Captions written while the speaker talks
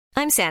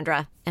I'm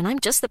Sandra, and I'm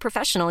just the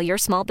professional your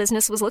small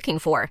business was looking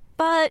for.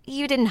 But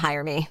you didn't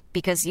hire me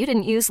because you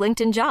didn't use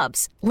LinkedIn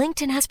Jobs.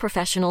 LinkedIn has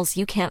professionals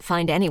you can't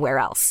find anywhere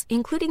else,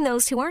 including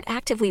those who aren't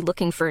actively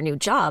looking for a new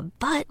job,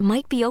 but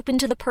might be open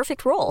to the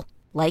perfect role,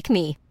 like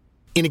me.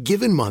 In a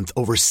given month,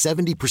 over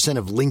 70%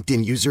 of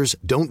LinkedIn users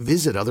don't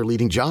visit other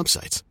leading job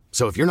sites.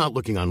 So if you're not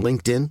looking on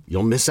LinkedIn,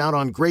 you'll miss out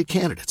on great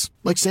candidates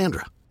like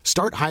Sandra.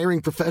 Start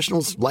hiring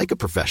professionals like a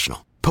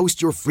professional.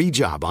 Post your free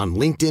job on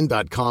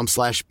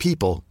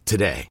linkedin.com/people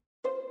today.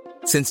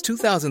 Since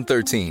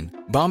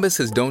 2013, Bombas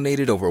has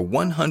donated over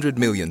 100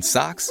 million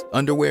socks,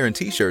 underwear, and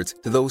T-shirts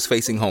to those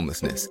facing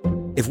homelessness.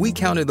 If we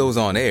counted those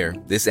on air,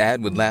 this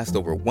ad would last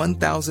over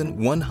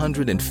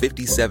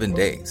 1,157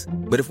 days.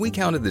 But if we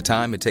counted the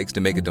time it takes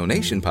to make a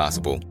donation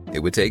possible, it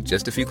would take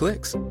just a few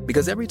clicks.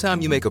 Because every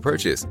time you make a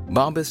purchase,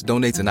 Bombas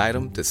donates an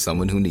item to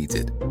someone who needs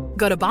it.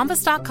 Go to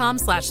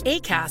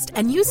bombas.com/ACAST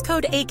and use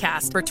code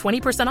ACAST for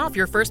 20% off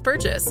your first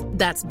purchase.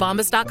 That's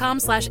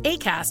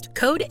bombas.com/ACAST,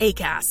 code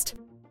ACAST.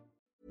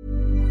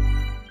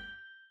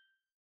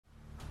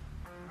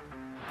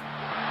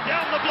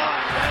 Down the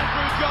blind,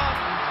 Andrew John.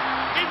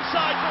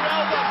 Inside for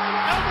Albert.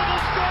 Albert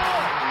will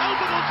score.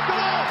 Albert will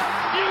score.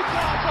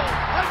 Newcastle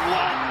have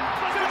won.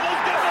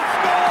 Fiddler's going to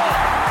score.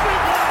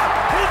 Fiddler,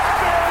 it's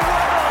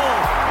farewell.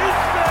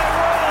 It's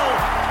farewell.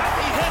 And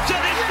he hits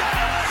it. He's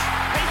done it.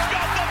 He's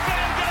got the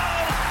field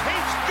goal.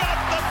 He's got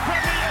the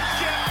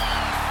premiership.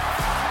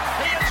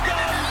 He has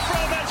gone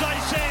from, as I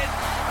said,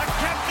 a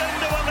captain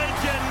to a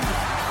legend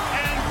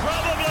and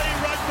probably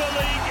rugby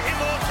league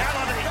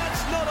immortality.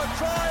 That's not a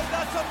try.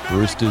 That's a miracle.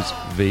 Roosters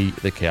v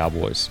the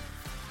Cowboys.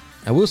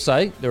 I will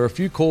say there were a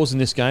few calls in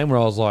this game where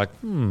I was like,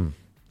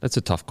 that's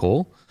a tough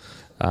call.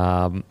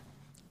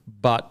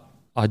 But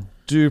I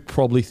do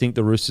probably think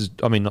the Roosters,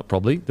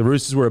 the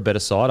Roosters were a better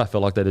side. I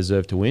felt like they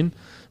deserved to win.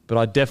 But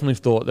I definitely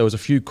thought there was a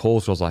few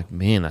calls where I was like,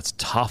 man, that's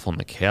tough on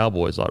the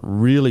Cowboys, like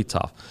really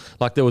tough.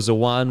 Like there was a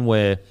one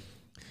where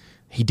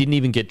he didn't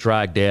even get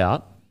dragged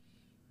out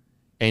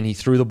and he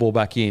threw the ball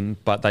back in,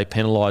 but they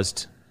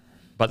penalised,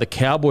 but the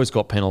Cowboys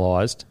got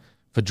penalised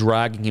for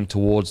dragging him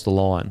towards the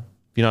line.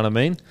 You know what I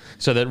mean?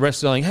 So the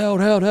refs are going,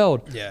 held.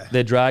 Yeah.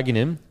 They're dragging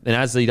him. And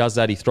as he does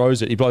that, he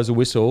throws it. He blows a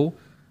whistle.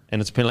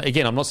 And it's a penalty.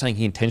 Again, I'm not saying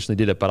he intentionally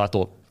did it, but I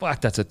thought, fuck,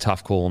 that's a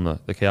tough call on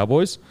the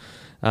Cowboys.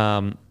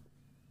 Another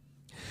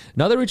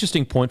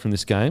interesting point from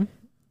this game.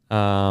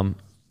 The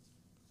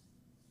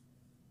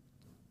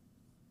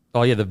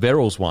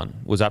Verrills one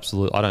was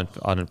absolute. I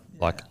don't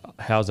like,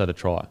 how's that a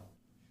try?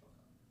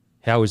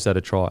 How is that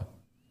a try?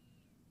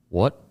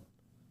 What?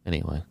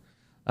 Anyway.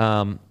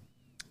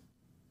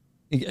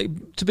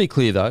 To be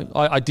clear, though,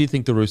 I did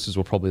think the Roosters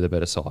were probably the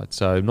better side.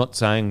 So I'm not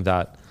saying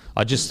that.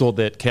 I just thought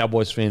that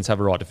Cowboys fans have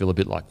a right to feel a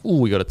bit like, ooh,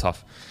 we got it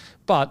tough.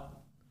 But,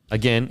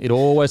 again, it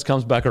always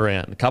comes back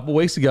around. A couple of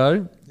weeks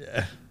ago,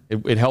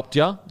 it helped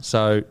you.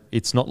 So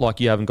it's not like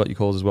you haven't got your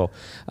calls as well.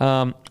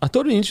 I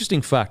thought an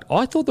interesting fact.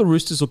 I thought the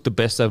Roosters looked the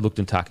best they've looked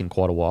in tack in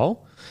quite a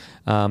while.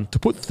 To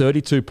put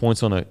 32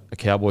 points on a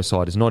Cowboy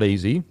side is not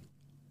easy.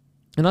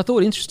 And I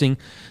thought interesting,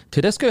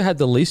 Tedesco had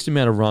the least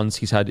amount of runs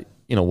he's had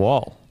in a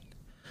while.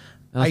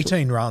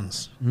 18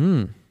 runs.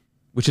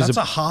 Which That's is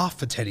a half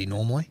for Teddy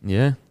normally.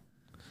 Yeah.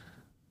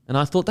 And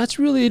I thought that's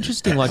really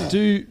interesting. Like,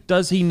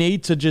 does he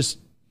need to just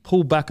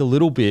pull back a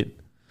little bit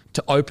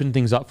to open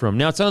things up for him?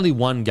 Now, it's only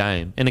one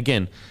game. And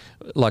again,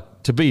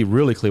 like, to be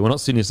really clear, we're not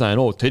sitting here saying,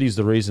 oh, Teddy's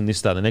the reason,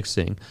 this, that, the next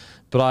thing.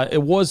 But I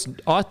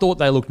thought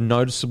they looked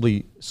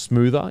noticeably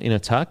smoother in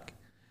attack.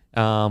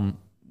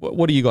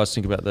 What do you guys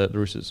think about the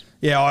Roosters?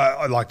 Yeah,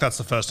 I like that's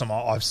the first time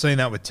I've seen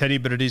that with Teddy,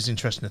 but it is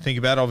interesting to think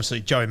about.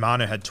 Obviously, Joey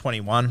Manu had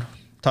 21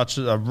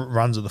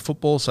 runs of the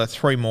football, so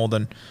 3 more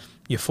than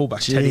your fullback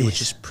Teddy,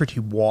 which is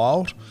pretty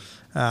wild.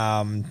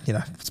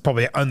 It's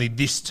probably only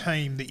this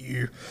team that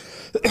you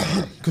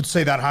could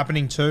see that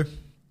happening to.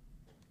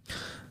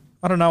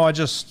 I don't know.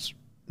 This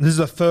is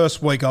the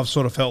first week I've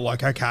sort of felt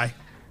like, okay,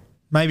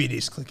 maybe it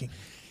is clicking.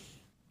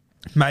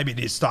 Maybe it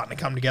is starting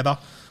to come together.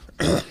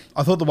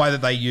 I thought the way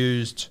that they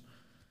used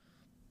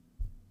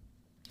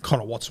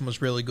Connor Watson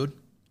was really good.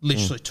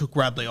 Literally took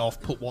Radley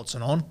off, put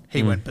Watson on.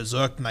 He went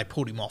berserk and they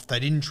pulled him off. They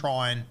didn't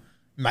try and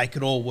make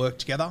it all work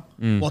together.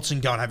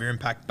 Watson, go and have your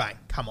impact, bang,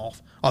 come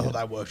off. I thought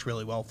that worked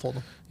really well for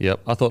them.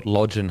 Yep. I thought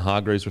Lodge and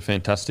Hargreaves were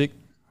fantastic.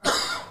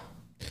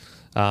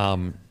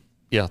 I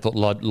thought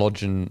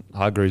Lodge and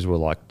Hargreaves were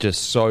like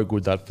just so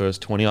good that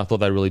first 20. I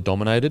thought they really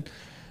dominated.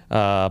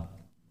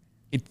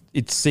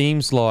 It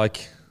seems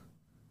like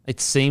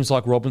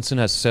Robinson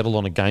has settled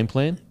on a game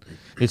plan.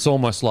 It's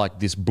almost like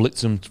this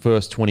blitz them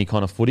first 20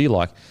 kind of footy,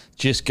 like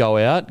just go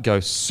out,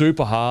 go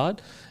super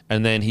hard,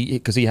 and then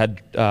he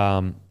had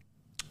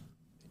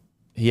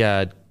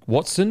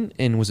Watson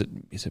and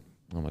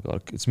oh my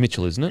God, it's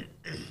Mitchell, isn't it?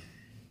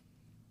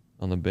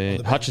 On the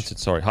bench.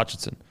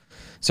 Hutchinson.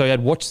 So he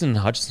had Watson and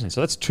Hutchinson.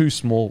 So that's 2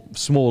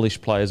 smallish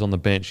players on the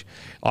bench.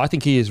 I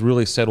think he is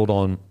really settled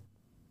on,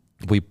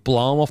 we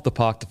blow him off the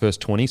park the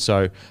first 20.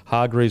 So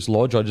Hargreaves,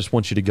 Lodge, I just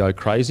want you to go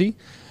crazy.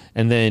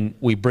 And then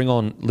we bring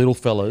on little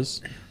fellas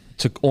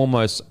to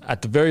almost,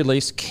 at the very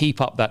least,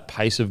 keep up that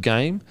pace of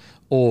game,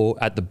 or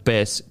at the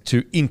best,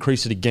 to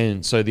increase it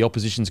again so the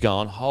opposition's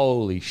going,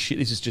 holy shit,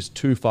 this is just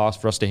too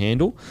fast for us to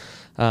handle.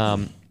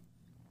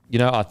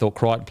 I thought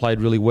Crichton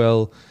played really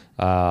well.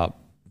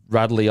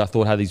 Radley, I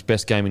thought, had his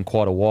best game in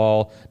quite a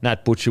while.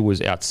 Nat Butcher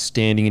was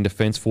outstanding in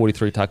defence,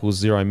 43 tackles,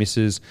 0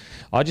 misses.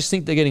 I just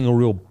think they're getting a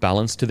real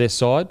balance to their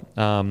side.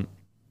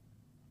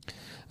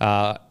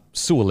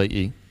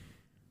 Suaalii,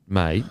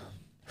 mate,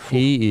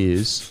 he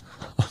is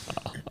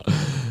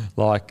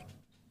like,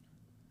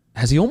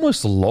 has he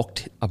almost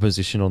locked a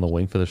position on the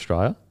wing for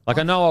Australia? Like,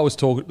 I know I was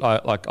talking,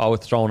 I was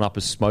throwing up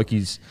as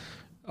Smokies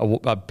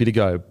a bit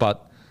ago,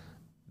 but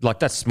like,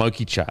 that's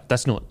Smoky chat.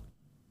 That's not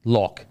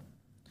lock.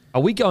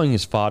 Are we going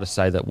as far to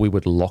say that we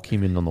would lock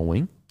him in on the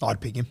wing?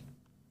 I'd pick him.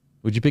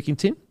 Would you pick him,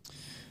 Tim?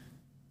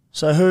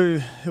 So who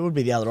would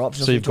be the other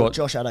options? So you've got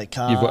Josh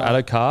Addo-Carr. You've got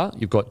Addo-Carr.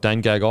 You've got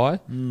Dane Gagai.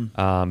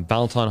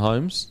 Valentine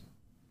Holmes.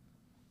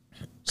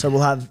 So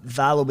we'll have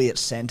Val will be at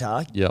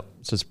centre. Yep.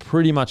 So it's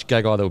pretty much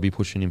Gagai that will be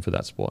pushing him for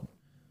that spot.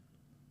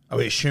 Are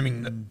we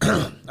assuming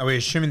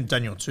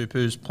Daniel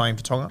Tupu's playing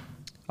for Tonga?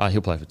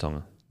 He'll play for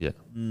Tonga. Yeah.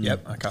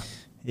 Yep. Okay.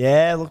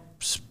 Yeah. Look.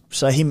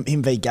 So him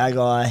v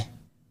Gagai.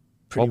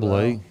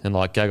 Probably. Well. And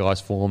like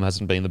Gagai's form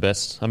hasn't been the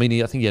best. I mean,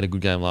 I think he had a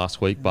good game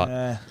last week,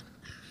 but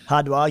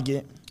hard to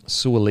argue.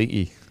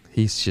 Suaalii,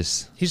 he's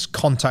just... His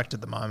contact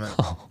at the moment,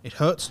 it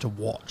hurts to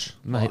watch.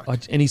 Mate,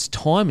 and his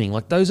timing,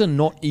 like, those are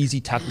not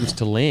easy tackles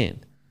to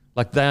land.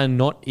 Like, they are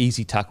not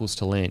easy tackles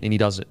to land, and he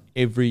does it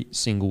every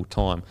single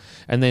time.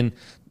 And then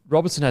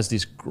Robertson has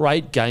this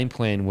great game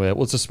plan where,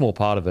 well, it's a small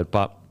part of it,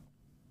 but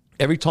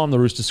every time the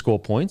Roosters score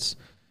points,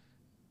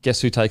 guess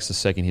who takes the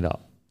second hit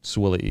up?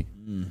 Suaalii.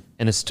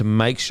 And it's to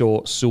make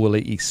sure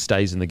Suaalii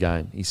stays in the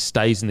game. He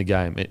stays in the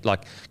game,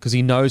 because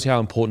he knows how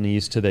important he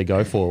is to their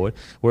go forward.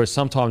 Whereas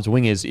sometimes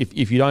wingers,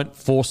 if you don't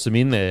force them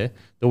in there,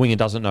 the winger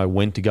doesn't know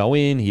when to go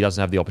in. He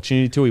doesn't have the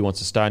opportunity to. He wants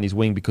to stay in his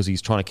wing because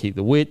he's trying to keep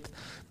the width.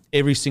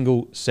 Every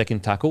single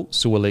second tackle,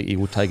 Suaalii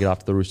will take it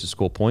after the Roosters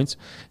score points.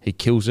 He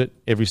kills it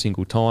every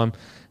single time.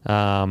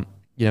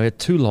 He had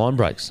 2 line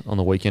breaks on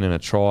the weekend and a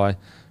try.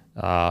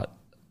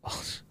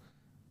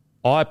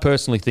 I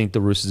personally think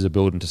the Roosters are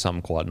building to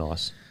something quite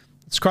nice.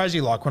 It's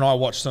crazy, like, when I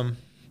watched them,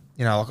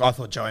 I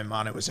thought Joey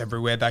Manu was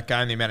everywhere that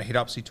game, the amount of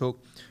hit-ups he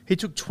took. He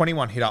took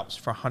 21 hit-ups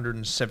for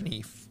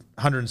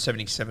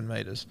 177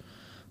 metres.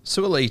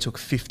 Suaalii took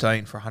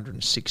 15 for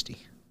 160.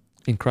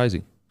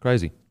 Crazy.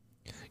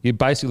 You're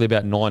basically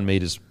about 9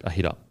 metres a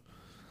hit-up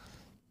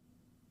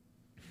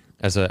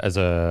as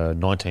a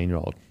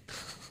 19-year-old.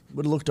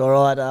 Would have looked all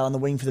right on the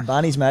wing for the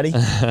Bunnies, Matty.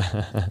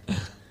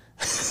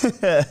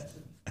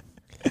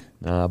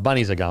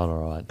 Bunnies are going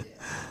all right.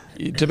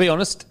 To be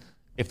honest,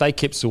 if they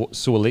kept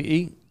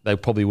Suaalii, they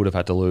probably would have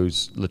had to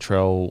lose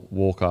Latrell,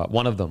 Walker.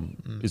 One of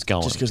them is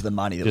going. Just because of the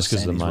money that Just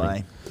was because of sent the his money.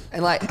 way.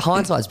 And like,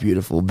 hindsight's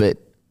beautiful, but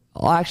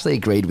I actually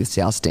agreed with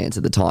South's stance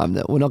at the time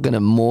that we're not going to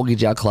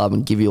mortgage our club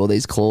and give you all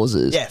these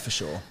clauses. Yeah, for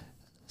sure.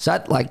 So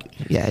that,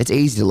 it's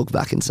easy to look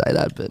back and say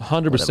that, but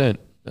 100%.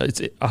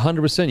 It's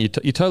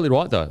 100%. You're totally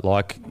right though.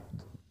 Like,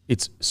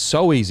 it's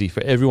so easy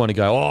for everyone to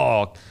go,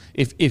 oh,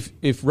 if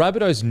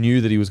Rabbitohs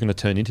knew that he was going to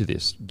turn into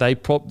this,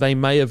 they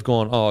may have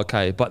gone, oh,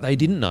 okay, but they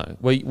didn't know.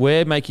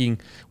 We're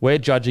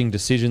judging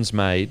decisions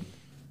made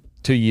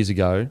 2 years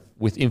ago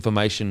with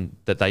information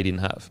that they didn't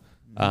have.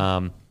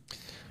 But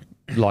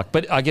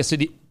I guess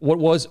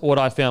what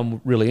I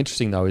found really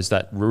interesting though is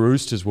that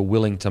Roosters were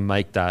willing to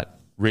make that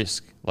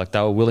risk. Like, they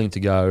were willing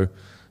to go,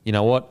 you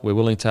know what, we're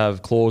willing to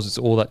have clauses,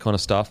 all that kind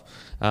of stuff.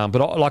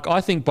 But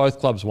I think both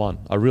clubs won.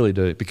 I really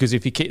do, because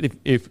if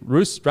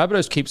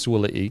Rabbitohs keeps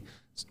Suaalii,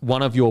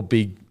 one of your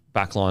big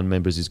backline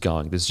members is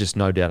going. There's just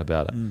no doubt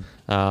about it.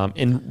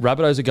 And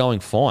Rabbitohs are going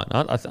fine.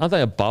 Aren't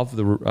they above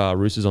the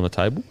Roosters on the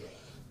table?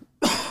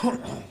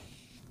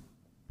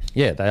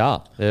 Yeah, they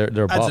are. They're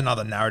above. Adds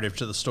another narrative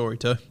to the story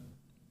too.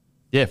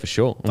 Yeah, for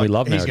sure. And we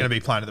love He's narrative. going to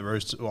be playing to the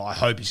Roosters. Well, I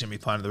hope he's going to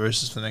be playing to the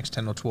Roosters for the next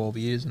 10 or 12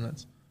 years, and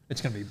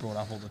it's going to be brought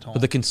up all the time.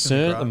 But the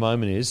concern at the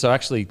moment is, so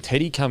actually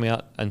Teddy came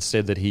out and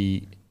said that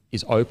he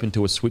is open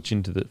to a switch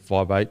into the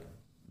 5'8"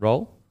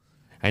 role.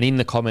 And in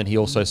the comment, he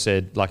also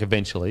said,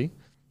 eventually,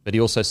 but he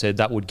also said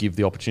that would give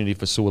the opportunity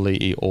for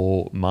Suaalii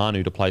or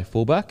Manu to play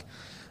fullback.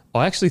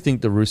 I actually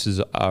think the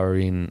Roosters are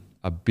in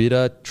a bit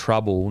of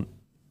trouble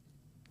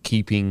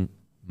keeping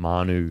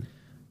Manu.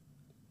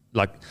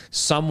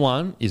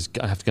 Someone is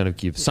going to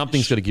give.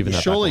 Something's got to give in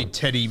that Surely backline.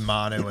 Teddy,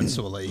 Manu and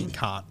Suaalii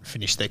can't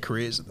finish their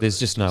careers. There's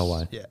just no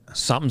way. Yeah.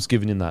 Something's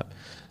given in that.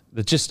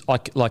 That just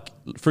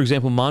for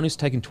example, Manu's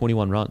taken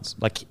 21 runs.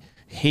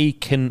 He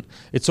can.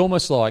 It's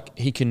almost like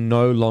he can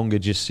no longer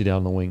just sit down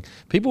on the wing.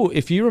 People,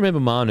 if you remember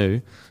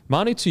Manu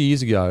 2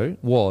 years ago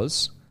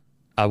was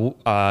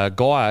a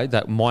guy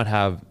that might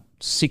have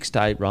 6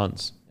 to 8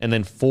 runs, and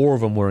then 4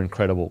 of them were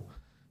incredible.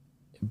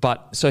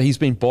 But so he's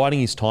been biding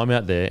his time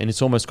out there, and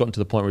it's almost gotten to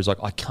the point where he's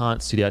like, I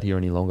can't sit out here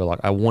any longer.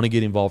 I want to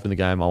get involved in the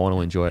game. I want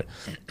to enjoy it.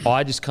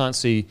 I just can't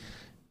see.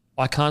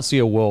 I can't see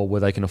a world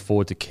where they can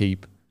afford to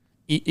keep,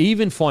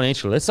 even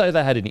financially. Let's say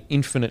they had an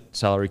infinite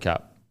salary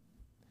cap.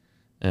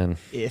 And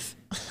If.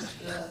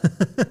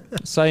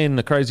 say in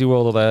the crazy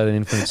world of that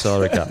infinite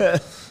salary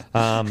cap.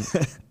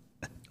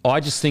 I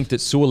just think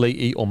that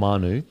Suoli'i or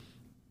Manu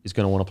is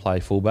going to want to play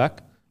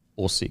fullback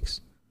or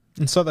 6.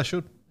 And so they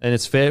should. And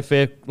it's fair.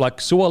 Like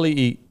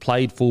Suoli'i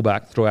played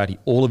fullback throughout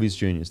all of his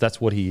juniors. That's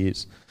what he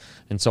is.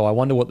 And so I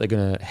wonder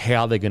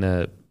how they're going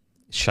to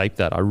shape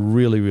that. I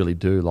really, really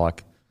do.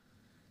 Like,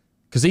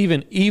 because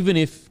even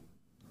if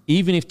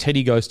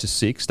Teddy goes to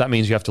 6, that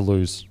means you have to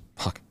lose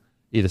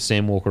either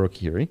Sam Walker or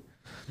Kiri.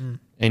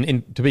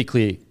 And to be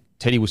clear,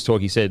 Teddy was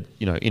talking. He said,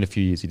 in a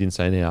few years. He didn't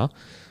say now.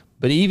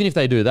 But even if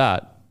they do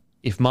that,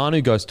 if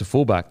Manu goes to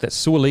fullback, that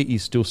Suoli'i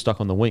is still stuck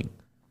on the wing.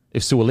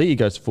 If Suoli'i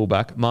goes to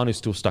fullback, Manu's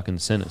still stuck in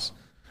the centres.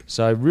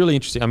 So really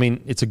interesting. I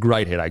mean, it's a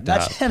great headache to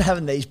have. Imagine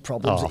having these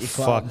problems at your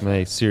club. Fuck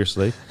me,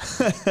 seriously.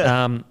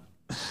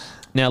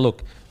 Now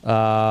look,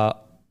 I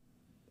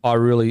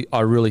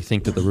really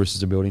think that the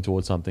Roosters are building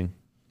towards something,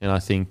 and I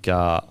think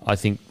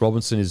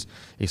Robinson is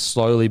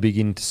slowly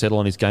beginning to settle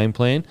on his game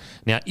plan.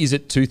 Now, is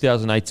it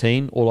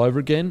 2018 all over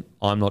again?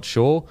 I'm not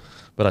sure,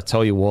 but I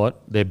tell you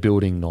what, they're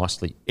building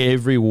nicely.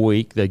 Every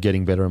week they're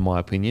getting better, in my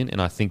opinion,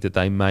 and I think that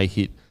they may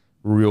hit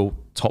real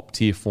top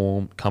tier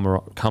form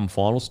come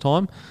finals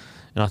time.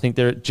 And I think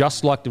they're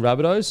just like the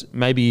Rabbitohs,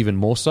 maybe even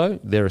more so.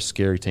 They're a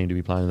scary team to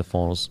be playing in the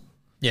finals.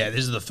 Yeah,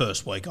 this is the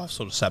first week I've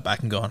sort of sat back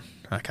and gone,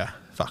 okay,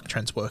 fuck,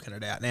 Trent's working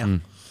it out now. What do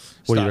you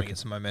Starting reckon? to get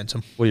some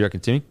momentum. What do you reckon,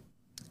 Timmy?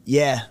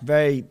 Yeah,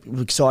 very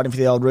exciting for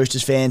the old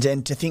Roosters fans.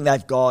 And to think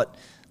they've got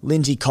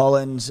Lindsay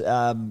Collins,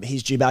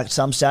 he's due back at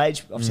some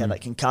stage. Obviously had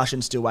that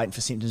concussion, still waiting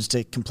for symptoms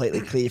to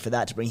completely clear for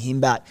that to bring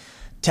him back.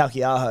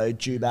 Taukei'aho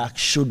due back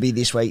should be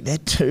this week. They're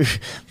 2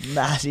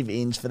 massive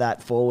ins for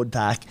that forward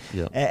pack.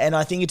 Yeah. And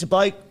I think it's a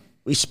bloke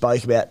we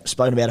spoken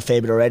about a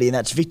fair bit already, and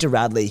that's Victor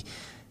Radley.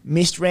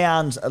 Missed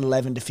rounds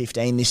 11 to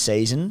 15 this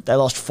season. They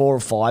lost 4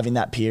 of 5 in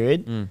that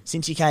period.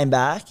 Since he came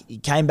back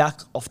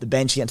off the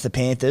bench against the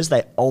Panthers.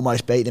 They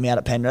almost beat them out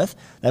at Penrith.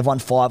 They've won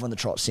 5 on the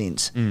trot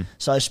since.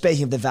 So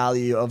speaking of the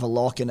value of a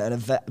lock and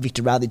a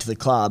Victor Radley to the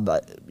club,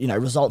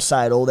 results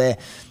say it all there.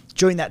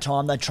 During that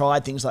time, they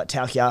tried things like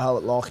Taukei'aho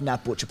at lock.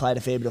 Nat Butcher played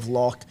a fair bit of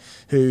lock,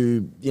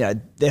 who,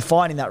 they're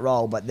fine in that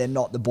role, but they're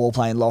not the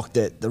ball-playing lock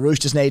that the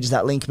Roosters need as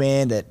that link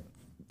man, that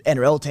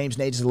NRL teams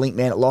need as a link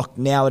man at lock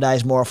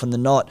nowadays more often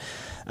than not.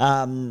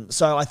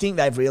 So I think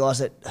they've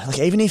realised that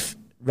even if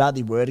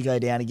Radley were to go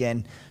down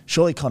again,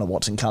 surely Connor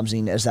Watson comes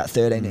in as that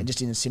 13 and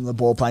just in a similar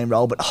ball-playing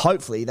role, but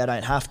hopefully they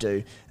don't have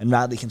to, and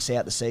Radley can see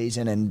out the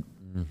season and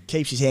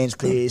keeps his hands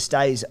clear,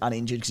 stays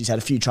uninjured because he's had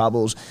a few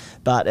troubles,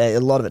 but a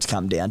lot of it's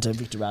come down to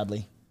Victor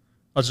Radley.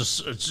 It's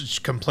just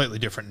a completely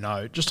different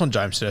note. Just on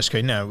James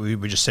Tedesco,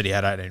 we just said he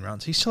had 18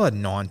 runs. He still had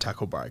 9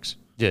 tackle breaks.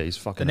 Yeah, he's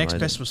fucking The next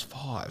amazing. best was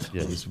 5.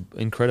 Yeah, he's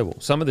incredible.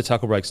 Some of the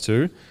tackle breaks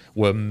too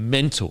were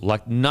mental.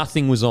 Like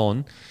nothing was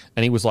on,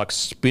 and he was like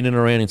spinning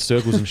around in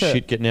circles and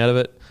shit, getting out of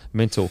it.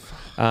 Mental.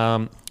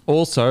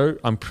 Also,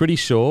 I'm pretty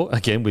sure.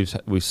 Again,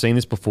 we've seen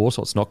this before,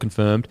 so it's not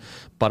confirmed.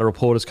 But a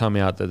report has come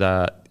out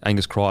that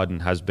Angus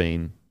Crichton has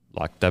been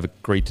they've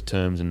agreed to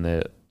terms and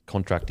their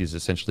contract is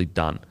essentially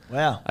done.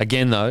 Wow.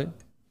 Again, though,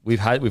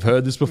 we've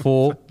heard this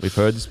before.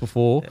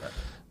 Yeah.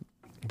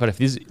 But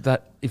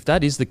if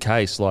that is the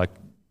case,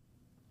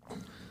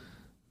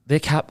 their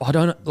cap, I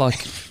don't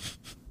like.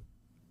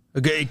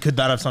 Okay, could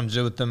that have something to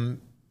do with them?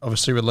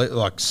 Obviously,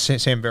 like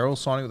Sam Verrill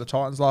signing with the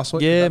Titans last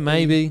week. Yeah,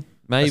 maybe.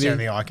 That's the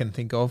only thing I can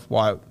think of.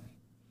 Why?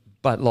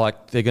 But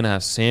they're going to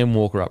have Sam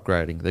Walker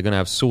upgrading. They're going to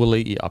have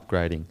Suoli'i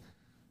upgrading.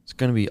 It's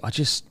going to be. And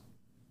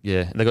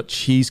they got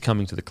Cheese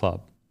coming to the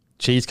club.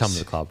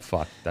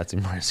 Fuck, that's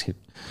impressive.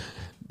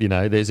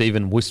 There's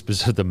even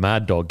whispers of the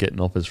Mad Dog getting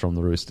offers from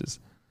the Roosters.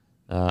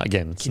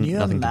 Again, it's Can you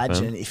nothing imagine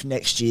confirmed. if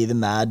next year the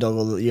Mad Dog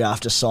or the year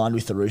after signed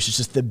with the Roosters,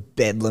 just the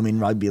bedlam in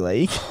rugby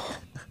league?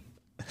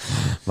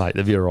 Mate,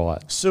 they'd be all right.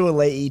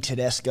 Suoli'i,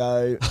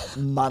 Tedesco,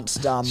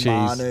 Munster,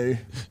 Manu.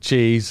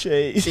 Cheese.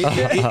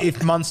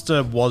 If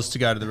Munster was to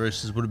go to the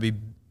Roosters, would it be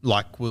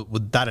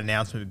would that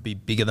announcement be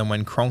bigger than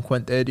when Cronk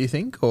went there, do you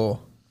think?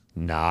 Or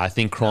I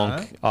think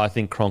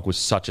Cronk was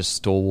such a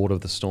stalwart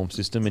of the Storm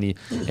system, and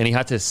he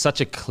had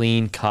such a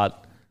clean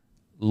cut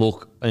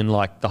look and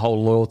the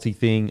whole loyalty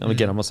thing. And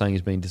again, I'm not saying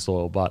he's being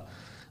disloyal, but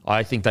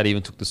I think that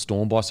even took the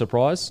Storm by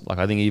surprise.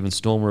 I think even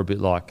Storm were a bit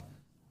like,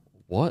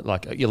 what?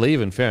 You're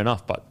leaving, fair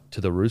enough, but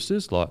to the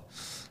Roosters, fuck.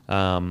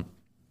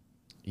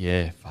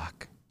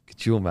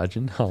 Could you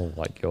imagine? Oh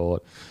my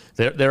God.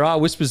 There are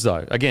whispers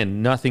though.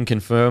 Again, nothing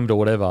confirmed or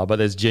whatever, but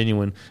there's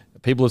genuine.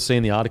 People have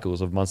seen the articles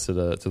of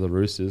Munster to the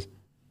Roosters.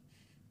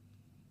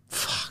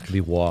 Fuck, it'd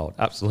be wild.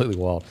 Absolutely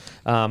wild.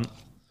 So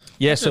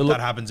if that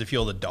happens if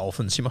you're the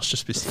Dolphins, you must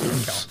just be sitting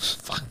going,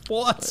 fuck,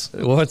 what?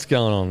 What's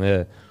going on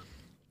there?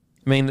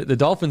 I mean, the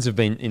Dolphins have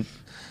been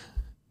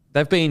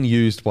they've been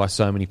used by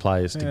so many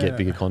players to get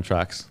bigger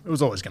contracts. It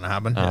was always going to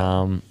happen.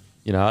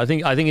 I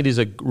think it is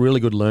a really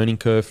good learning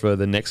curve for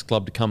the next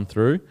club to come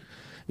through.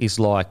 Is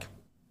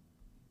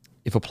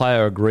if a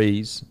player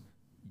agrees,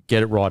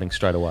 get it writing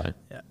straight away.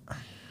 Yeah.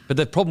 But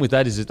the problem with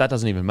that is that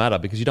doesn't even matter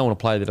because you don't want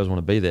a player that doesn't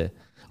want to be there.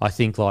 I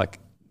think I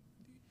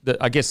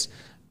guess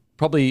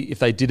probably if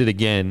they did it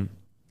again,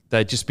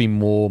 they'd just be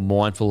more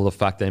mindful of the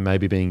fact they may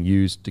be being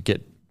used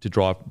to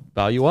drive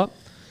value up.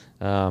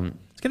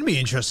 It's going to be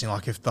interesting,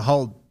 like if the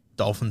whole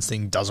Dolphins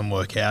thing doesn't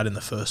work out in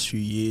the first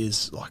few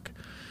years, like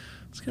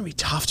it's going to be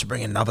tough to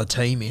bring another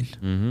team in.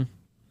 Mm-hmm.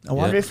 I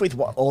wonder if with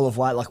all of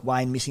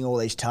Wayne missing all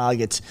these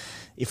targets,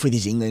 if with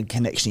his England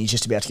connection, he's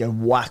just about to go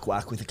whack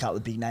with a couple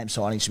of big name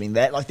signings. I mean,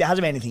 there hasn't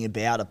been anything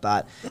about it,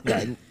 but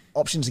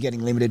options are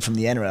getting limited from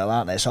the NRL,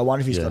 aren't they? So I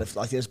wonder if he's got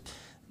there's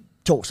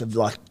talks of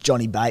like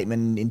Johnny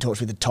Bateman in talks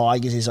with the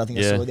Tigers. I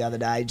saw the other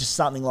day, just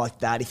something like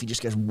that. If he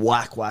just goes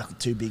whack with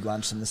two big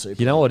ones from the Super.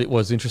 You know what? It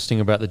was interesting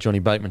about the Johnny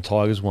Bateman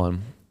Tigers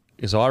one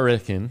is I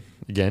reckon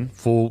again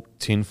full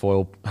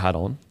tinfoil hat,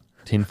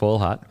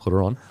 put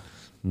her on.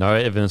 No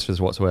evidence for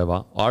this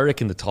whatsoever. I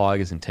reckon the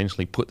Tigers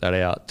intentionally put that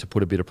out to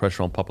put a bit of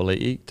pressure on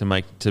Papali'i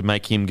to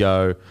make him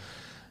go,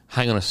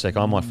 hang on a sec,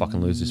 I might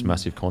fucking lose this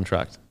massive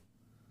contract.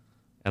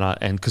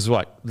 And because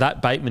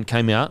that Bateman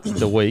came out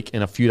the week,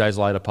 and a few days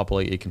later,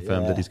 Papali'i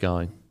confirmed that he's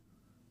going.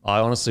 I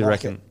honestly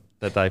reckon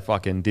that they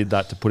fucking did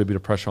that to put a bit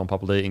of pressure on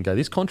Papali'i and go,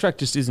 this contract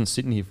just isn't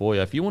sitting here for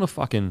you. If you want to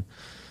fucking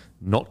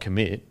not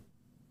commit,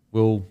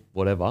 we'll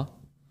whatever.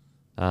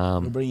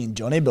 We'll bring in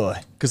Johnny boy.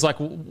 Because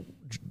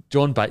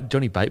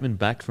Johnny Bateman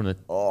back from the...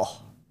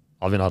 Oh.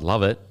 I mean, I'd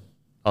love it.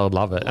 I would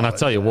love it. And I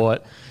tell you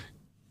what,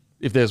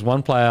 if there's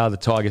one player the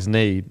Tigers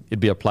need, it'd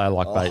be a player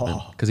like Bateman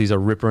because he's a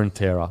ripper and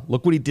tearer.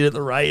 Look what he did at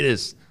the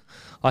Raiders.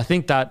 I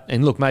think that...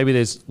 And look, maybe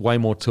there's way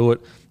more to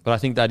it, but I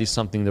think that is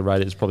something the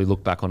Raiders probably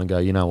look back on and go,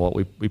 you know what,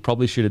 we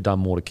probably should have done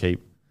more to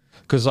keep.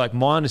 Because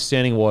my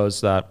understanding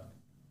was that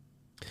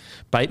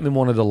Bateman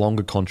wanted a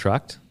longer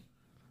contract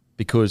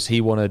because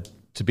he wanted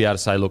to be able to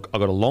say, look, I've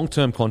got a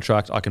long-term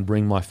contract. I can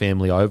bring my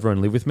family over and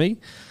live with me.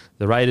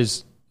 The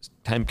Raiders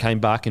came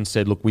back and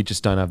said, look, we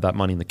just don't have that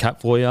money in the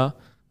cap for you.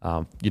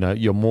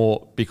 You're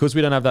more... Because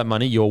we don't have that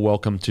money, you're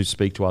welcome to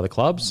speak to other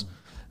clubs.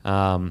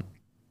 And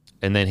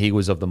then he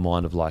was of the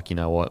mind of like, you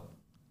know what,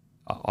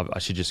 I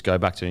should just go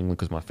back to England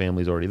because my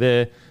family's already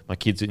there. My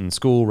kids are in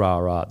school,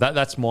 rah.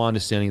 That's my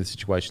understanding of the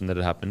situation that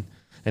had happened.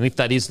 And if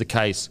that is the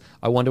case,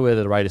 I wonder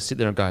whether the Raiders sit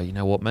there and go, you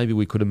know what, maybe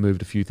we could have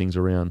moved a few things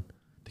around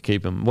to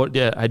keep him.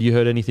 Had you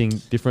heard anything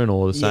different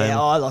or the same?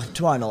 Yeah,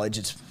 to my knowledge,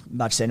 it's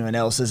much as anyone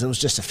else's. It was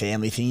just a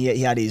family thing.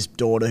 He had his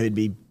daughter who'd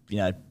be,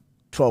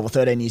 12 or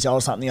 13 years old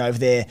or something over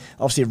there.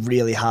 Obviously a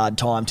really hard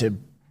time to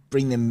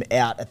bring them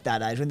out at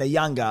that age. When they're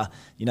younger,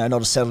 not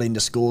as settled into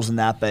schools and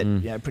that, but,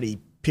 pretty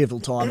pivotal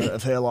time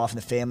of her life and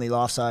the family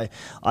life. So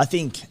I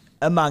think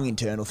among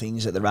internal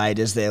things at the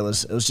Raiders, it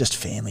was just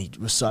family. It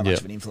was so much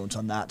of an influence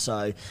on that.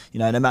 So,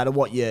 no matter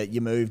what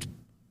you moved,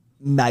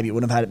 maybe it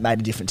wouldn't have made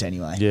a difference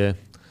anyway. Yeah.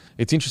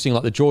 It's interesting,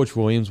 like the George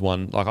Williams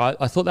one,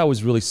 I thought that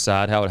was really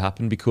sad how it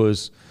happened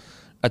because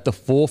at the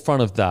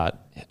forefront of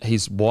that,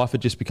 his wife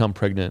had just become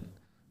pregnant,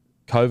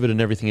 COVID and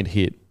everything had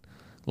hit.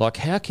 Like,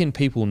 how can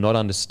people not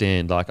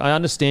understand? Like, I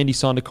understand he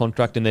signed a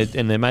contract and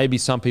there may be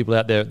some people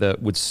out there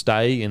that would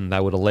stay and they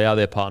would allow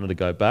their partner to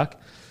go back.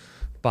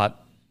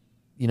 But,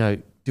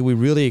 do we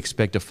really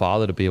expect a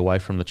father to be away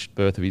from the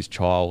birth of his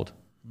child?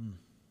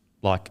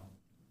 Like,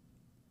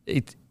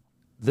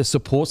 the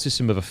support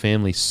system of a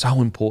family is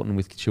so important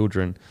with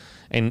children.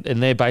 And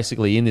they're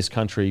basically in this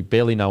country,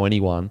 barely know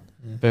anyone.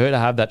 For her to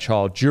have that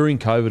child during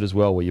COVID as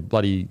well, where you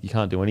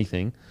can't do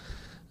anything.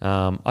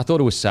 I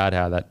thought it was sad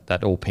how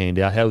that all panned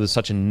out, how there's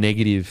such a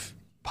negative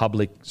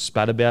public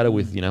spat about it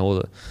with,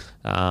 all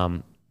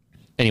the...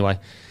 anyway.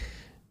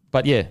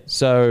 But yeah,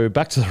 so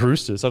back to the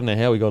Roosters. I don't know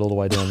how we got all the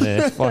way down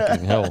there.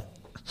 Fucking hell.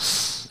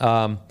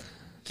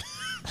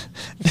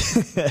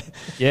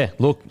 Yeah,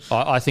 look,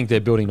 I think they're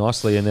building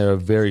nicely and they're a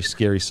very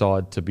scary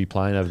side to be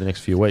playing over the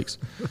next few weeks.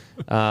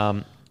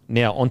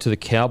 Now, on to the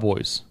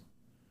Cowboys.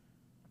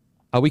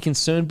 Are we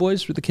concerned,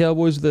 boys, with the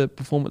Cowboys, the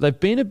performance? They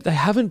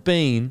haven't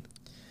been...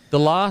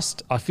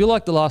 I feel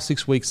like the last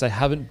 6 weeks, they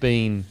haven't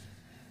been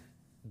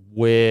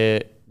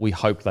where we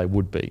hoped they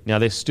would be. Now,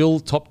 they're still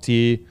top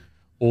tier,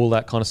 all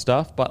that kind of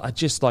stuff, but I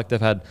just like they've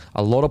had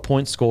a lot of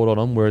points scored on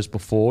them, whereas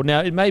before...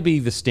 Now, it may be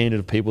the standard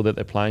of people that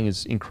they're playing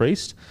has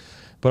increased,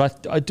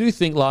 but I do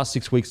think last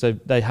 6 weeks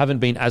they haven't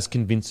been as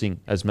convincing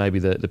as maybe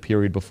the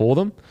period before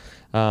them.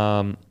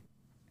 I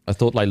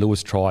thought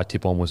Leilua try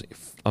tip-on was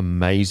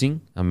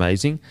amazing.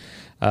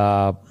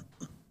 I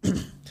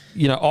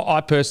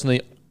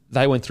personally...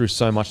 They went through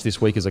so much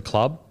this week as a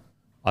club.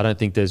 I don't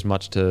think there's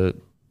much to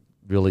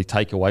really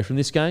take away from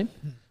this game.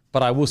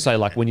 But I will say,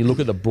 when you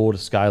look at the broader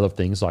scale of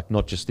things,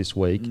 not just this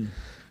week,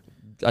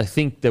 I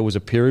think there was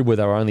a period where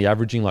they were only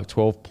averaging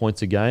 12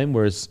 points a game,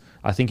 whereas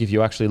I think if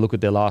you actually look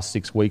at their last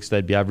 6 weeks,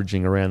 they'd be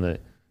averaging around the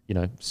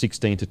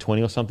 16 to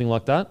 20 or something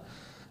like that.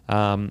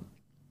 Thoughts,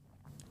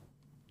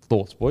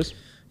 boys?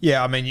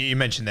 Yeah, I mean, you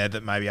mentioned there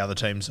that maybe other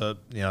teams are,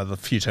 the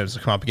few teams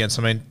that come up against.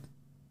 I mean,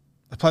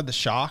 they played the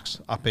Sharks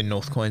up in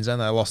North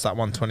Queensland. They lost that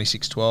one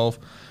 26-12.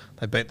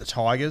 They beat the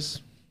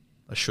Tigers.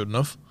 They shouldn't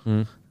have.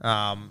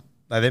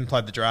 They then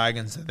played the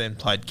Dragons. They then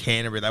played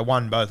Canterbury. They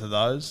won both of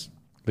those.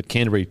 But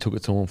Canterbury took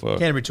it to them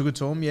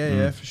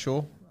yeah, for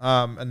sure.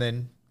 And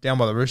then down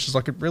by the Roosters,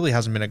 it really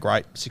hasn't been a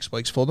great 6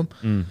 weeks for them.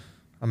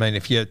 I mean,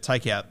 if you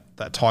take out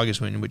that Tigers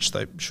win, which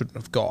they shouldn't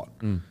have got,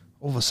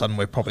 all of a sudden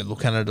we're probably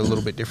looking at it a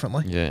little bit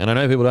differently. Yeah, and I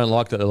know people don't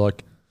like that. They're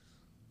like,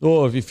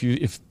 oh, if you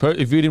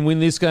didn't win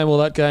this game or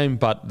that game,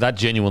 but that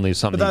genuinely is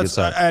something you could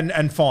say.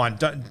 And fine,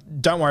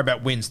 don't worry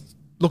about wins.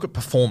 Look at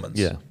performance.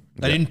 Yeah.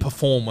 They didn't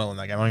perform well in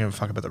that game. I don't give a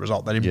fuck about the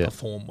result. They didn't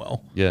perform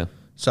well. Yeah.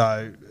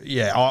 So,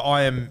 yeah,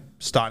 I am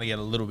starting to get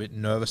a little bit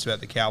nervous about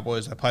the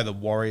Cowboys. They play the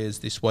Warriors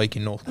this week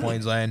in North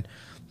Queensland,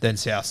 then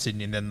South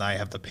Sydney, and then they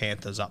have the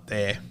Panthers up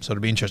there. So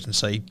it'll be interesting to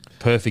see.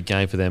 Perfect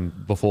game for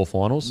them before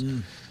finals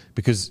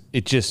because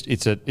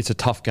it's a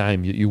tough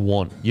game you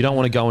want. You don't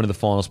want to go into the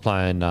finals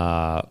playing,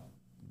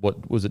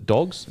 what was it,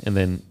 Dogs? And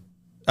then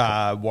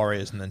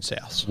Warriors and then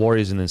South.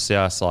 Warriors and then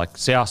South. Like,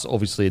 South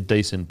obviously are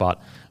decent,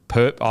 but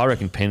I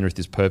reckon Penrith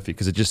is perfect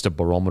because it's just a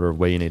barometer of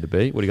where you need to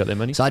be. What do you got there,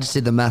 Manny? So I just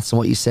did the maths on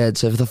what you said.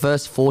 So for the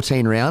first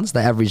 14 rounds,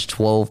 they averaged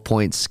 12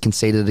 points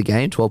conceded a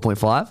game,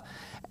 12.5.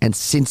 And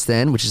since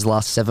then, which is the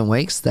last 7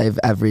 weeks, they've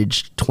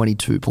averaged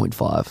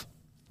 22.5.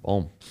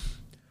 Boom.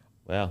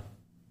 Wow.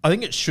 I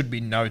think it should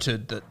be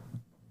noted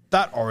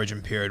that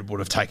Origin period would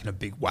have taken a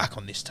big whack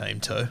on this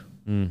team too.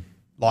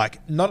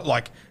 Not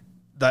like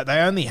they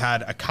only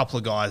had a couple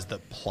of guys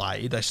that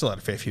played. They still had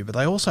a fair few, but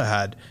they also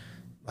had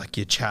like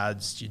your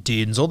Chads, your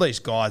Deardens, all these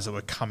guys that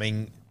were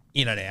coming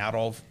in and out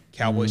of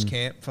Cowboys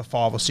camp for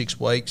 5 or 6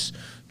 weeks.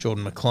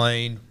 Jordan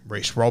McLean,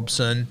 Reece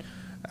Robson,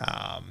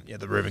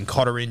 the Reuben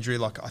Cotter injury.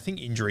 Like, I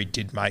think injury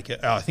did make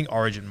it. I think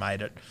Origin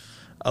made it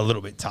a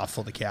little bit tough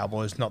for the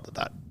Cowboys. Not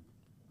that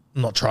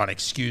I'm not trying to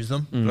excuse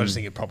them, but I just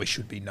think it probably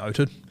should be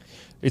noted.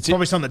 It's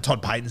probably something that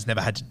Todd Payton's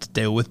never had to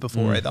deal with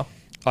before either.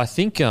 I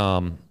think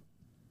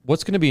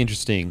what's going to be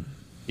interesting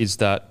is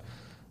that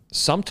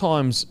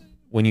sometimes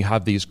when you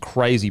have these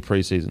crazy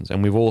preseasons,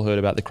 and we've all heard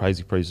about the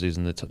crazy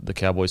preseason that the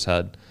Cowboys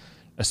had,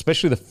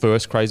 especially the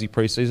first crazy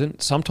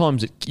preseason,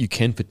 sometimes you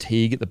can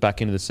fatigue at the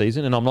back end of the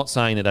season. And I'm not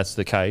saying that that's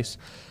the case,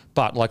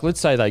 but like,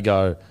 let's say they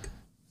go,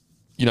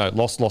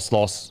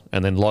 lost,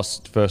 and then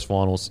lost first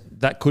finals.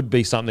 That could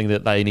be something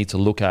that they need to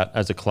look at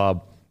as a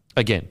club.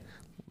 Again,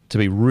 to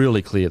be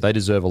really clear, they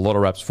deserve a lot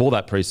of raps for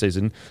that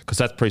preseason because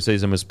that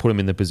preseason has put them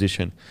in the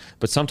position.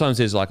 But sometimes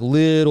there's like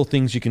little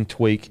things you can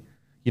tweak.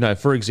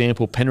 For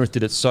example, Penrith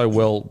did it so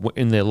well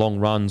in their long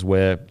runs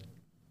where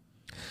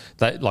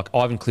they, like,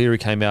 Ivan Cleary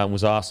came out and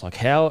was asked, like,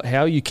 how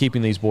are you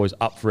keeping these boys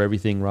up for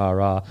everything,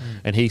 rah.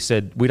 And he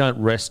said, we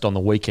don't rest on the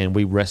weekend,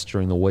 we rest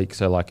during the week.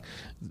 So, like,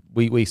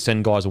 we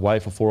send guys away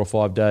for 4 or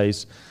 5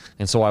 days.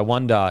 And so I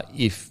wonder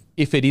if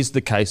it is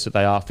the case that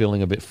they are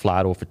feeling a bit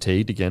flat or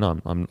fatigued, again,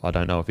 I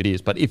don't know if it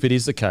is, but if it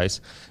is the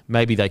case,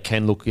 maybe they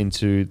can look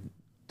into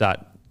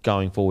that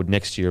going forward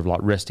next year of like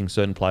resting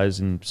certain players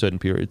in certain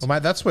periods. Well,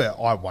 mate, that's where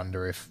I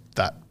wonder if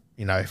that,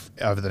 if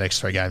over the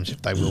next 3 games,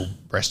 if they will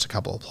rest a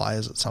couple of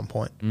players at some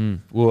point.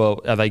 Well,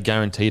 are they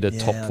guaranteed a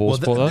top 4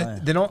 spot though?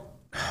 They're not.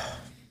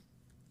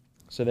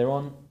 So they're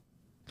on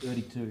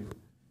 32.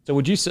 So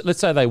would you, let's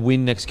say they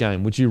win next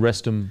game, would you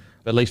rest them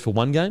at least for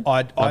 1 game?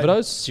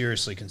 I'd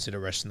seriously consider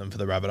resting them for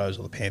the Rabbitohs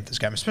or the Panthers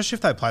game, especially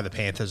if they play the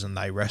Panthers and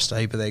they rest a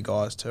heap of their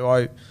guys too.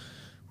 I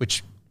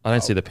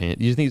don't see the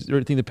Panthers. You think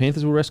the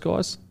Panthers will rest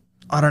guys?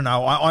 I don't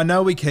know. I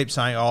know we keep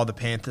saying, the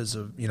Panthers,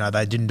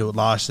 they didn't do it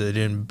last year, they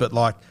didn't. But,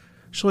 like,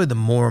 surely the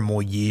more and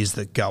more years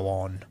that go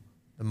on,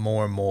 the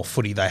more and more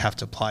footy they have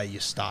to play, you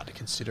start to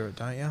consider it,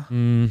 don't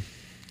you?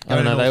 I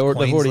don't know.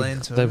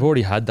 They've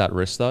already had that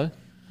rest, though.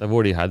 They've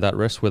already had that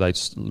rest where they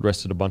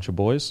rested a bunch of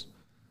boys.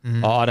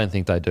 I don't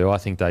think they do. I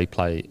think they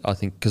play.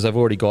 Because they've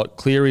already got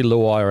Cleary,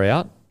 Luai are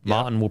out.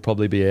 Martin will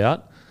probably be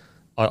out.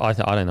 I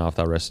don't know if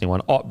they'll rest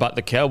anyone. But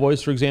the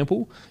Cowboys, for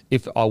example,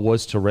 if I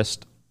was to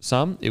rest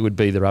some, it would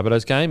be the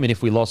Rabbitohs game, and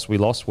if we lost,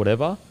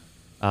 whatever.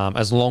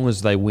 As long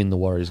as they win the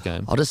Warriors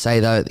game. I'll just say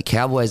though, the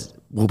Cowboys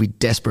will be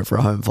desperate for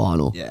a home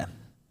final. Yeah.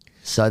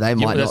 So they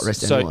might not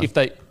rest anyone.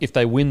 So if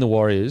they win the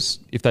Warriors,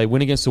 if they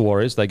win against the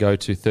Warriors, they go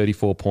to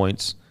 34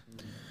 points,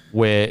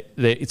 where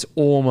it's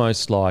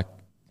almost like,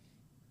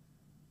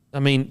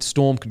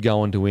 Storm could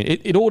go on to win.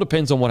 It all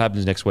depends on what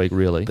happens next week,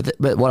 really.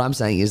 But what I'm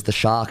saying is the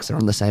Sharks are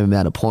on the same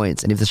amount of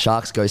points, and if the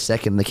Sharks go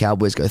second and the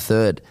Cowboys go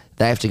third,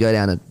 they have to go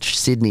down to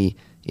Sydney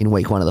in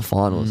week 1 of the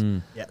finals.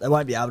 Yeah, they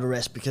won't be able to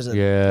rest because of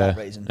that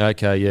reason.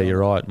 Okay, you're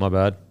right. My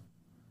bad.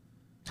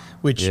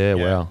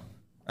 Wow.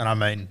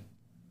 And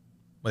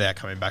without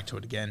coming back to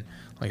it again,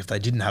 like if they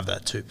didn't have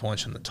that 2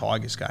 points in the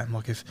Tigers game,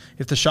 like if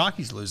the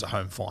Sharkies lose a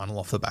home final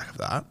off the back of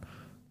that,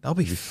 they'll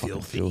be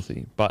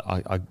filthy. But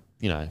I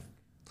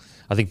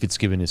think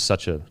Fitzgibbon is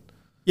such a...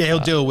 Yeah, he'll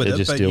deal with it,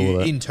 just but deal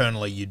with it.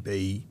 Internally you'd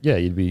be... Yeah,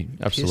 you'd be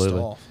absolutely.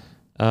 Pissed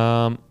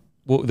off.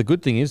 Well, the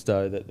good thing is,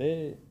 though, that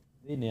they're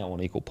now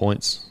on equal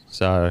points.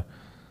 So,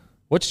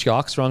 what's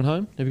Sharks run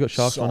home? Have you got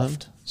Sharks run home?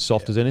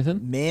 Soft as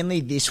anything? Manly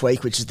this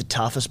week, which is the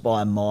toughest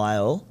by a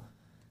mile.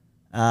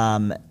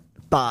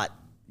 But,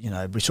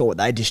 we saw what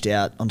they dished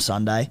out on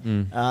Sunday.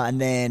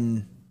 And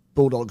then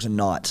Bulldogs and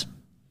Knights.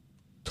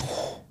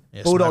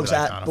 Yes, Bulldogs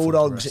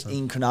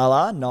in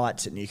Cronulla,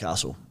 Knights at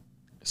Newcastle.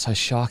 So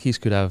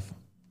Sharkies could have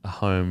a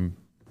home...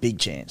 Big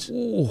chance.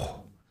 Ooh.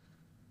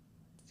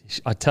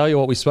 I tell you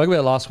what, we spoke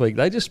about last week.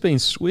 They just been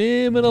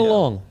swimming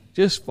along,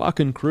 just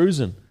fucking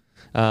cruising.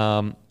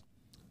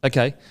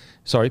 Okay,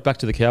 sorry, back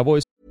to the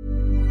Cowboys.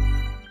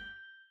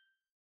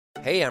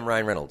 Hey, I'm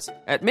Ryan Reynolds.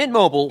 At Mint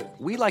Mobile,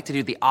 we like to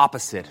do the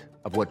opposite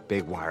of what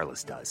Big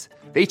Wireless does.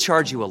 They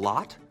charge you a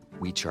lot,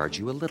 we charge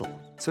you a little.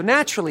 So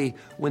naturally,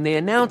 when they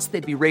announced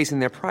they'd be raising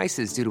their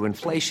prices due to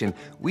inflation,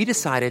 we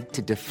decided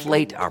to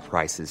deflate our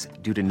prices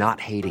due to not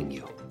hating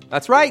you.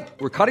 That's right.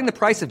 We're cutting the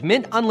price of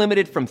Mint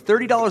Unlimited from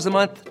 $30 a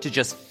month to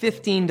just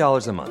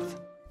 $15 a month.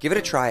 Give it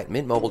a try at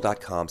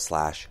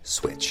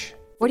mintmobile.com/switch.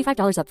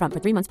 $45 up front for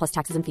 3 months plus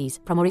taxes and fees.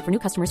 Promo rate for new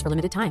customers for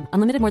limited time.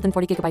 Unlimited more than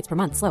 40 gigabytes per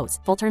month. Slows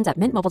full terms at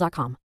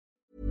mintmobile.com.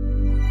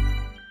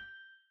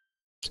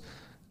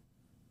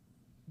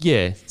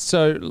 Yeah,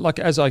 so like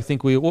as I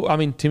think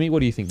Timmy,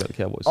 what do you think about the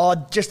Cowboys?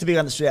 Just the big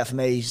one that stood out for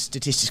me,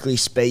 statistically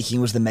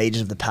speaking, was the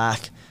metres of the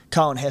pack.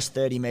 Cohen Hess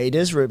 30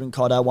 metres, Ruben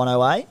Cotter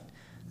 108.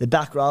 The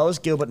back rowers,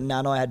 Gilbert and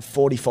Nanai had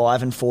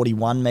 45 and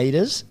 41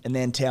 metres, and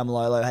then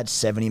Taumalolo had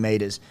 70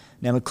 metres.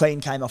 Now,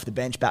 McLean came off the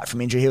bench back from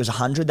injury. He was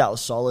 100. That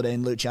was solid.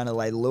 And Luciano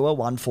Leilua,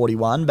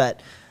 141.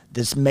 But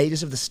the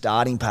metres of the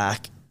starting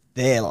pack,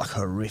 they're like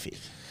horrific.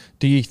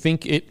 Do you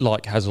think it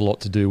like has a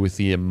lot to do with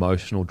the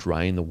emotional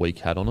drain the week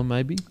had on them?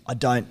 Maybe I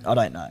don't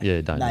know.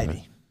 Yeah, don't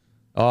maybe.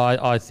 Know.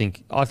 I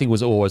think it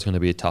was always going to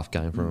be a tough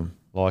game for him.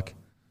 Like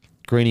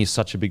Greeny is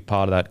such a big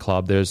part of that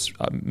club. There's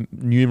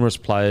numerous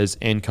players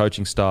and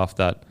coaching staff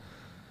that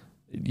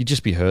you'd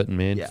just be hurting,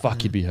 man. Yeah.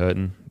 Fuck, you'd be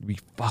hurting. You'd be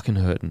fucking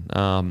hurting.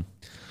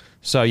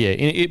 So yeah,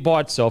 it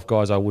by itself,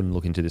 guys, I wouldn't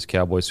look into this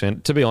Cowboys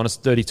fan. To be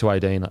honest,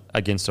 32-18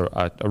 against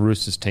a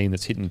Roosters team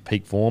that's hitting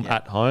peak form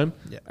at home,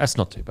 that's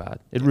not too bad.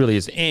 It really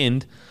is.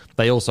 And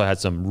they also had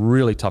some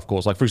really tough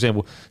calls. Like, for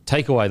example,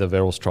 take away the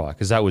Verrills try,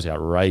 because that was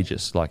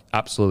outrageous, like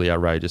absolutely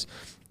outrageous.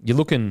 You're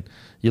looking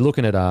at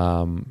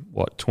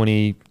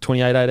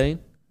 28-18?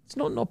 It's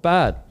not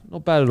bad.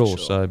 Not bad at all.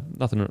 Sure. So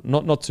nothing,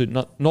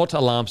 not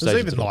alarm stages.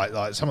 There's even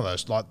like some of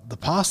those, like the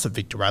pass that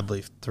Victor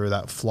Radley threw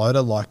that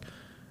floater, like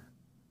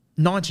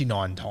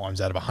 99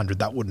 times out of 100,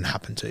 that wouldn't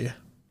happen to you.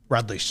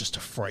 Radley's just a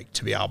freak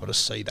to be able to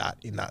see that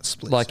in that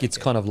split. Like it's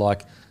kind of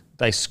like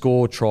they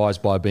score tries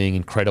by being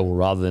incredible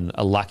rather than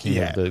a lacking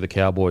of the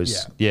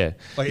Cowboys. Yeah.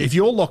 Like if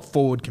your lock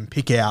forward can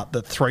pick out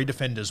the 3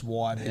 defenders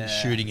wide who's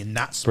shooting in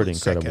that split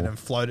second and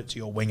float it to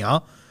your winger,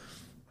 I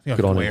think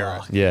good I on can you. wear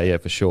it. Yeah,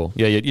 for sure.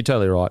 Yeah, you're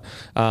totally right.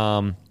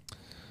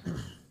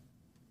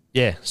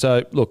 Yeah,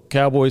 so look,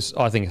 Cowboys,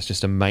 I think it's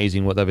just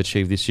amazing what they've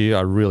achieved this year.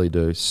 I really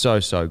do. So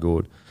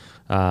good.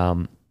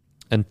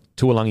 And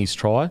Tuolangi's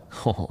try,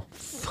 oh,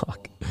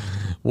 fuck.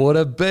 What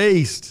a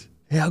beast.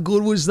 How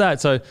good was that?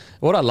 So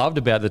what I loved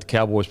about the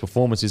Cowboys'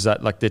 performance is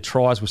that like their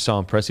tries were so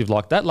impressive.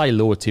 Like that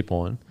Leilua tip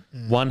on,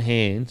 one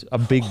hand, a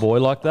big boy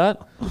like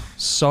that,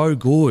 so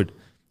good.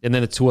 And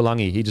then a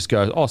Tuolangi, he just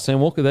goes, oh, Sam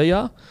Walker, there you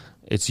are.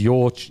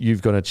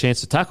 You've got a chance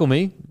to tackle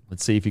me.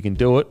 Let's see if you can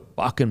do it.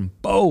 Fucking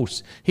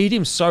boss. He hit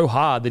him so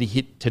hard that he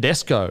hit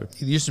Tedesco.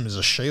 He used him as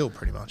a shield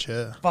pretty much,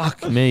 yeah.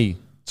 Fuck me.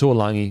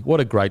 Tuolangi, what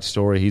a great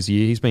story his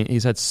year.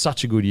 He's had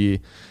such a good year.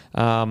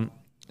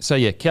 So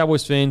yeah,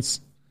 Cowboys fans,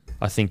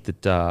 I think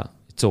that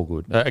it's all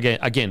good.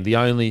 Again, the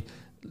only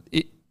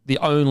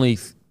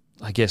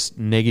I guess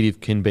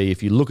negative can be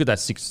if you look at that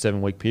 6 to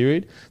 7 week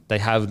period, they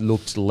have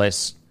looked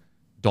less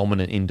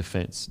dominant in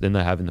defence than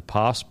they have in the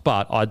past.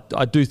 But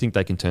I do think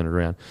they can turn it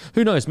around.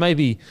 Who knows?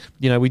 Maybe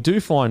we do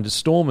find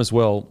Storm as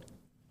well.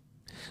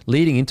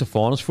 Leading into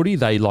finals footy,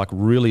 they like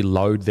really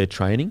load their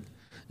training.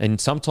 And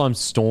sometimes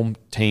Storm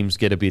teams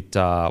get a bit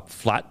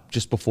flat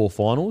just before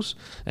finals,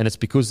 and it's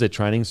because their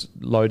training's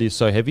load is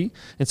so heavy.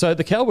 And so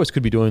the Cowboys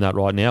could be doing that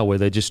right now, where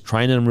they're just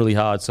training them really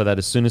hard so that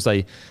as soon as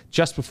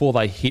just before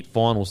they hit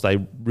finals,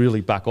 they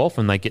really back off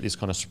and they get this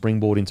kind of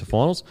springboard into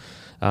finals.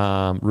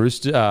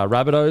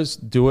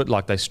 Rabbitohs do it,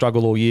 like they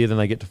struggle all year, then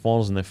they get to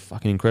finals and they're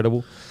fucking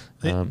incredible.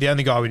 The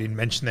only guy we didn't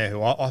mention there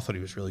who I thought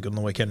he was really good on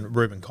the weekend,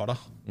 Ruben Cotter,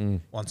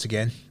 once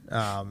again.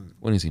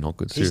 When is he not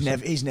good? He's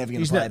never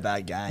going to play a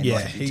bad game. Yeah,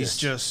 like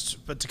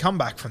but to come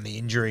back from the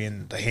injury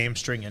and the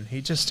hamstring, and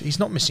he's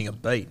not missing a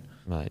beat.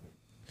 Mate.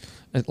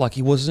 Like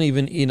he wasn't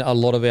even in a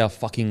lot of our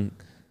fucking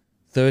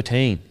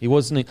 13. He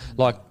wasn't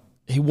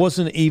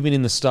even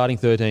in the starting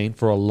 13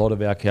 for a lot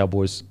of our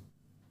Cowboys,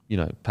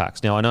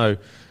 packs. Now I know,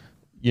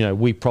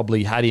 we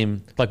probably had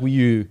him, like were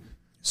you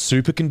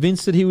super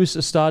convinced that he was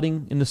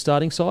in the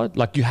starting side?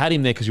 Like you had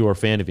him there because you were a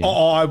fan of him.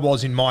 I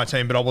was in my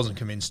team, but I wasn't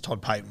convinced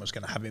Todd Payton was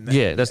going to have him there.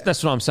 Yeah,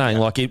 that's what I'm saying.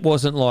 Yeah. Like it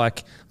wasn't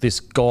like this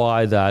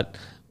guy that,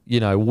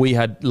 we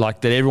had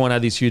like that everyone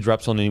had these huge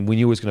raps on and we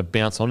knew he was going to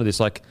bounce onto this.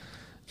 Like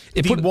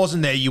if he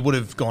wasn't there, you would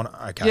have gone,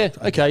 okay. Yeah,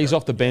 okay, he's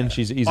off the bench.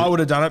 Yeah. I would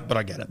have done it, but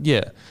I get it.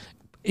 Yeah.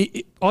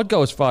 I'd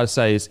go as far as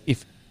say is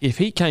if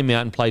he came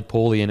out and played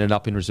poorly and ended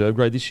up in reserve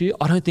grade this year,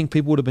 I don't think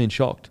people would have been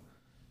shocked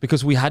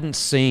because we hadn't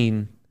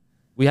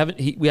been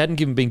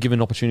given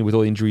an opportunity with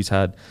all the injuries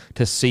had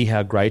to see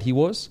how great he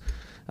was.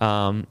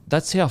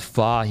 That's how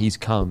far he's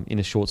come in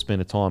a short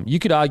span of time. You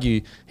could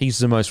argue he's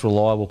the most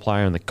reliable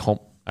player in the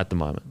comp at the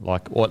moment,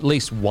 or at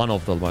least one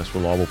of the most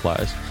reliable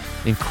players.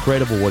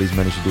 Incredible what he's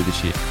managed to do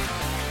this year.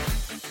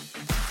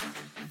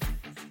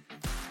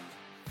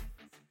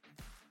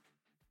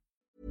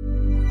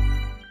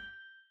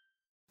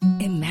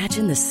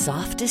 the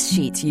softest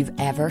sheets you've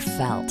ever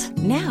felt.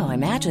 Now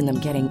imagine them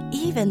getting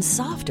even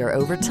softer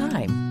over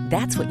time.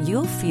 That's what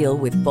you'll feel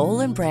with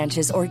Boll &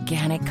 Branch's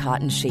organic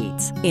cotton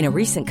sheets. In a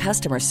recent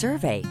customer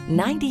survey,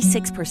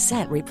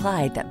 96%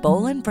 replied that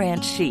Boll &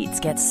 Branch sheets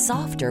get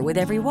softer with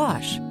every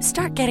wash.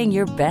 Start getting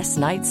your best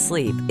night's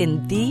sleep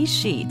in these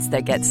sheets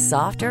that get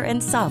softer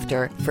and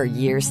softer for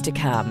years to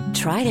come.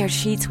 Try their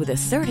sheets with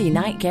a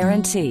 30-night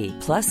guarantee.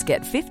 Plus,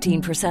 get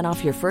 15%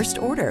 off your first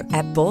order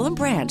at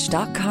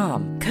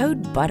bollandbranch.com.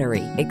 Code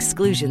BUTTERY.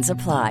 Exclusions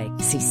apply.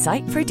 See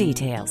site for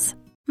details.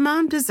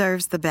 Mom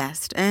deserves the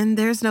best, and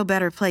there's no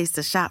better place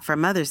to shop for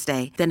Mother's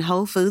Day than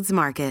Whole Foods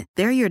Market.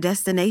 They're your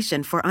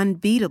destination for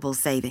unbeatable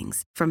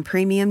savings, from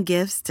premium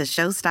gifts to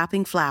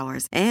show-stopping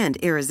flowers and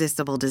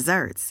irresistible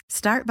desserts.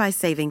 Start by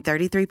saving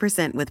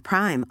 33% with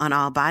Prime on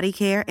all body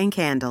care and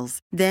candles.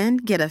 Then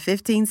get a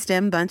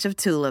 15-stem bunch of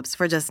tulips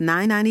for just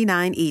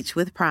 $9.99 each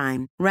with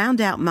Prime. Round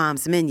out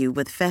Mom's menu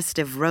with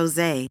festive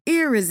rosé,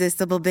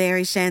 irresistible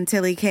berry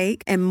chantilly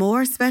cake, and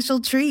more special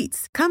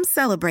treats. Come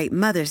celebrate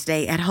Mother's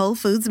Day at Whole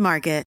Foods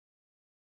Market.